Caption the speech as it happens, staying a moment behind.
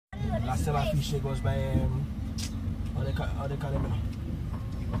I sell a fish, it goes by, how they call them, you know?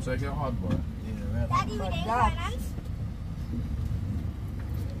 Looks like a hot boy. Yeah, right. Daddy, we didn't finance.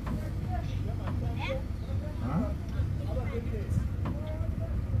 Huh?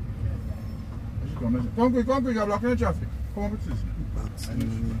 Come quick, you're blocking the traffic. Come on, please.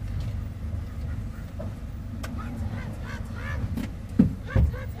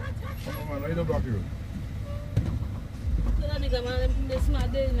 Come on, man, you don't block the road. So that nigga man, they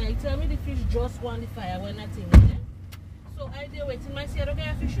smart day night. Tell me the fish just want the fire when I think, eh? So I did waiting, I say I don't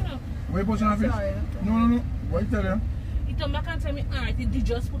get a fish, you know. Where you pushing a fish? No. What you tell you? He come back and tell me, alright, he did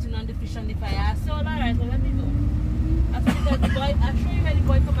just putting on the fish on the fire. I said, alright, well, let me go. After that, the boy, I show you where the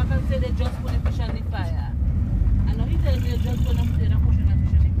boy come back and say they just put the fish on the fire. And now he tells me they just going to put the fish on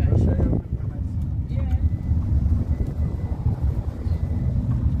the fire. Yeah.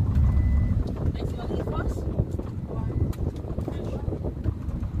 Next one, eat first.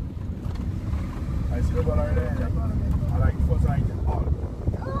 I see the ball right there. I like the first I eat it all.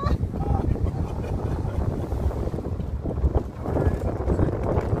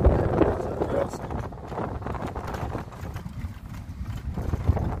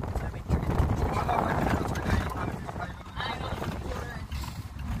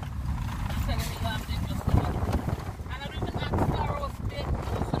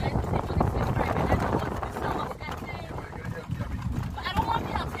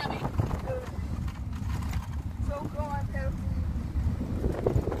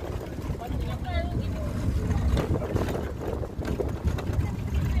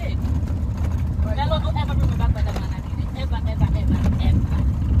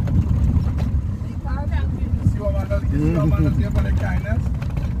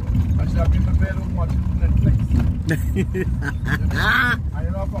 Yeah. Are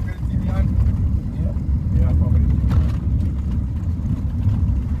you not fucking TV on? Yeah. Yeah, fucking TV.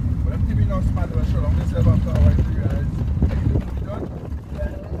 But them TV now smart to show them this ever after a while to you guys. Are you doing it done?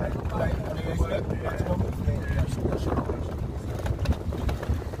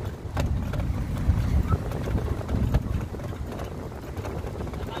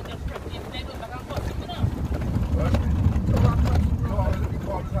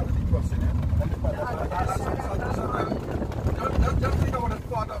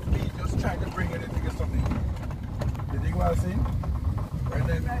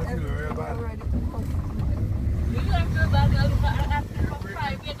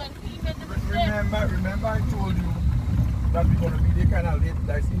 Remember I told you that we're going to be there kind of late,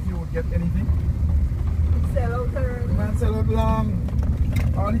 like if you would get anything. Sell out already. Man, sell out long.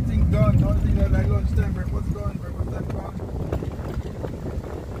 All the things done, all the things like lunchtime, breakfast done, breakfast time gone.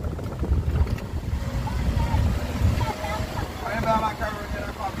 I am my car and then I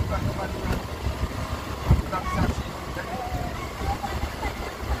come to back up and do it.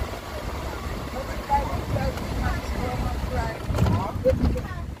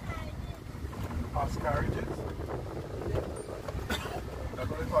 Carriages? That's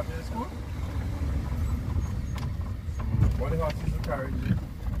what they taught you in school? What the horse is the carriages?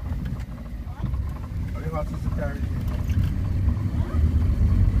 What the horse is the carriages?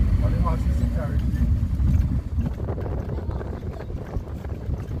 What the horse is the carriages?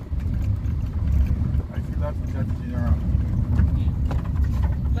 I feel that's general.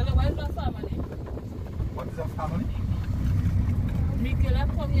 But what is your family? What is your family? Michaela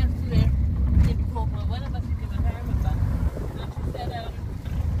come yesterday. Whenever she came, I remember, and she said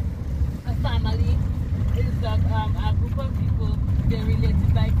a family is that a group of people, they're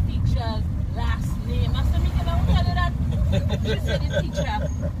related by teachers' last name. I said, Michaela, who tell you that? She said the teacher.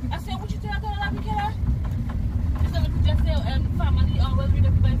 I said, would you tell her that, Michaela? She said, we could just say family always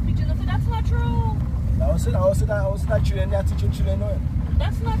related by teachers. I said, that's not true. I was not children, they are teaching children, no?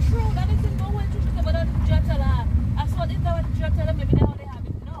 That's not true. That is in no way true. She said, but the teacher tell her. I saw it that the teacher tell her, maybe now they have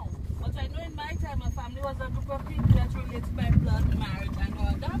it. No. But I know in my time, my family was a group of people that related by blood, marriage, and all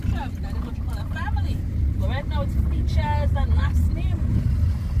adoption. That is what you call a family. But right now, it's features and last name.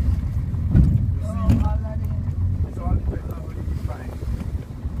 It's all depends on what you find.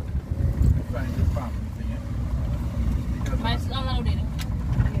 You find your family thing, My son allowed it.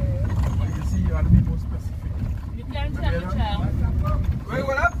 But you see, you have to be more specific. You can't tell the child. Wait,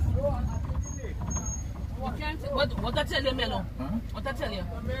 what up? You can't tell. What I tell you, Melo? Huh? What I tell you?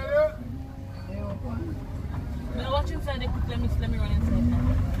 Melo, watch inside the cook. Let me run inside now.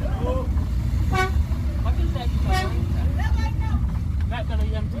 Watch inside the cook. Run inside. Right, Melo,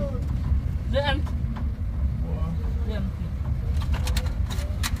 you empty. The empty. The empty.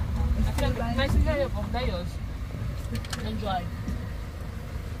 I tell you, nice to hear you from that yours. Enjoy.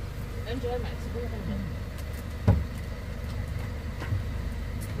 Enjoy, Max. Go ahead.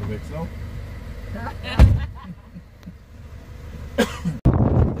 Perfect, so.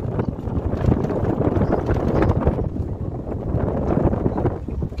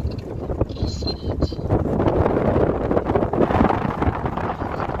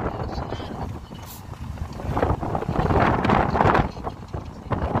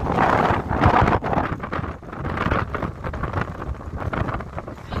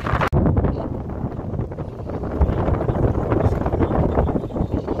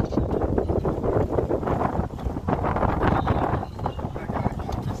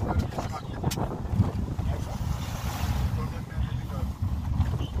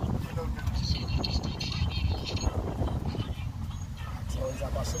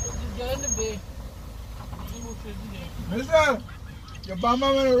 Mister, your bum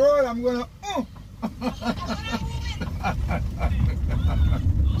on the road, I'm gonna.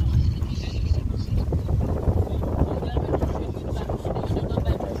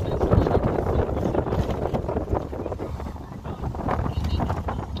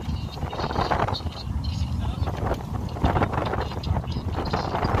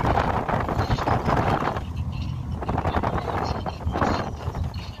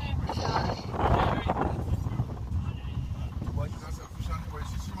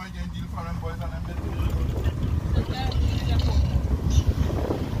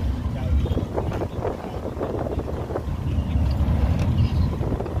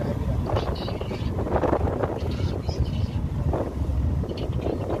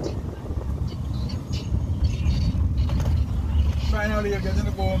 Finally, you're getting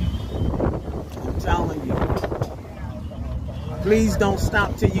the bomb. I'm telling you. Please don't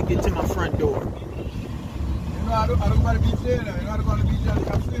stop till you get to my front door. You know, I don't go to the beach there. You know, I don't go to the beach there to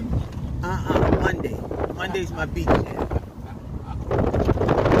have swim. Monday. Monday's my beach day.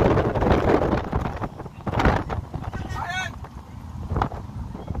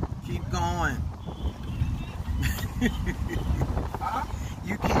 Keep going.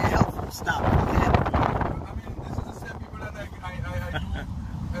 You can't help from stopping. I mean, this is the same people that I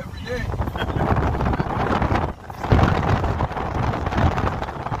do every day.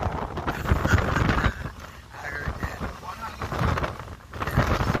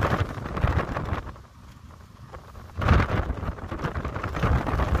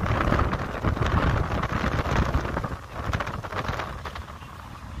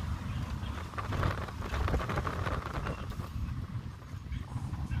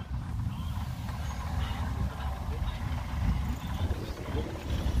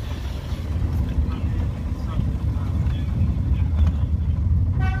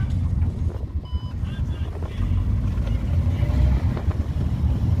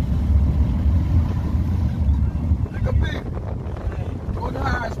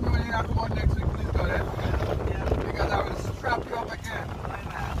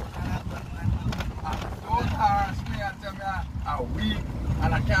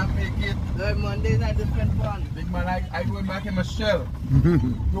 And I can't make it. Monday's a different one. Big man, I going back in my shell.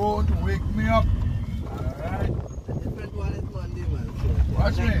 Don't wake me up. Alright? A different one is Monday, man. So,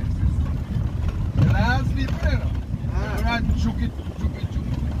 watch me. The last sleep, you know. Alright, juke it.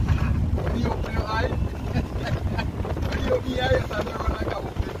 When you open your eye, when you open your eyes, and you run like a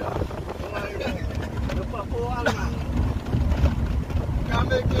open dog. The papa one, man. Can't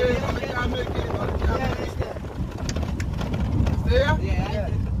make it, can't make it. Stay here? Yeah.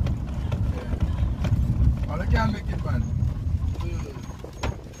 I can't make it, man.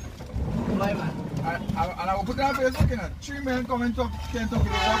 My man. And I will put that on Facebook, you know. 3 men come and talk, can't talk to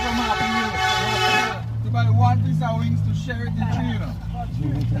the water map to buy 1 piece of wings to share it in 3, you know.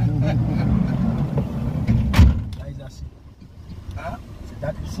 That is a scene. Huh?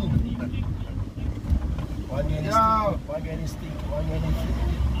 That is scene. One get the stick, one get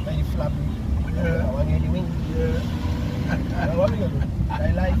the flap, one get the wing. What we gonna do? I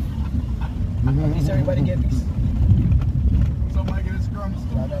like. At least everybody get this. Somebody get his crumbs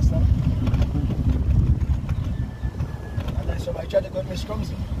too. Understand? And then somebody try to cut me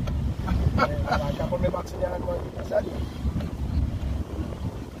crumbs. I can put my box in there and go. That's it.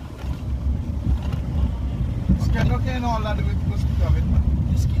 Skin okay and all that with the stick of it, man.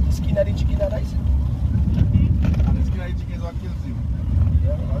 The skin of the chicken are nice. And the skin of the chicken is what kills him.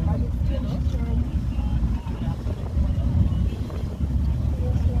 Yeah, what we gonna do?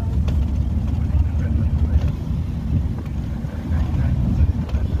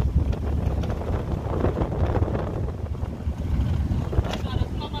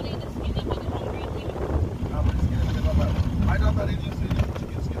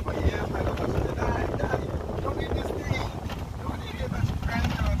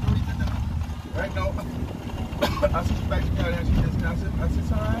 I suspect you got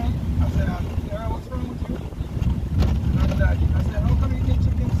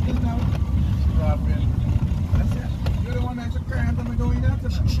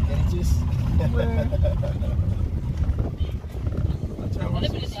water now. She get it, yes. What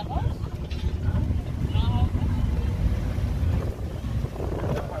if it's a horse?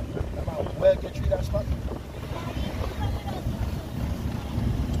 Well, get you that spot.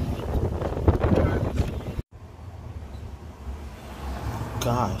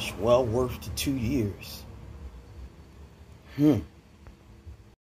 Gosh, well worth the 2 years.